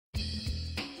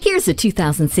Here's a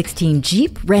 2016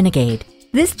 Jeep Renegade.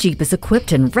 This Jeep is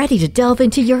equipped and ready to delve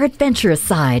into your adventurous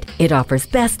side. It offers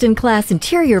best-in-class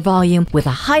interior volume with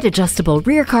a height-adjustable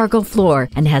rear cargo floor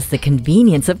and has the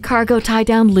convenience of cargo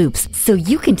tie-down loops, so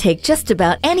you can take just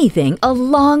about anything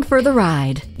along for the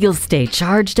ride. You'll stay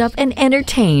charged up and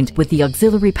entertained with the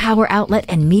auxiliary power outlet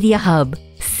and media hub.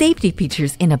 Safety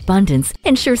features in abundance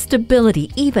ensure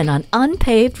stability even on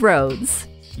unpaved roads.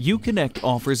 Uconnect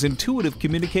offers intuitive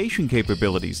communication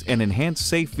capabilities and enhanced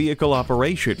safe vehicle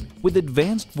operation with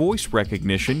advanced voice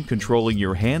recognition controlling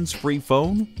your hands-free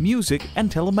phone, music, and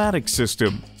telematics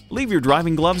system. Leave your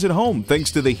driving gloves at home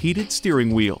thanks to the heated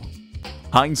steering wheel.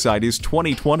 Hindsight is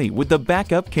 20/20 with the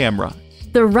backup camera.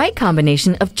 The right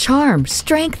combination of charm,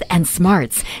 strength, and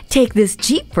smarts. Take this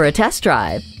Jeep for a test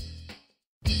drive.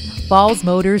 Falls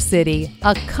Motor City,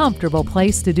 a comfortable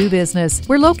place to do business.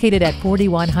 We're located at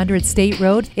 4100 State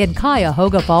Road in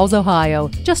Cuyahoga Falls, Ohio,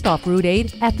 just off Route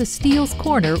 8 at the Steeles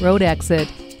Corner Road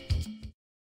exit.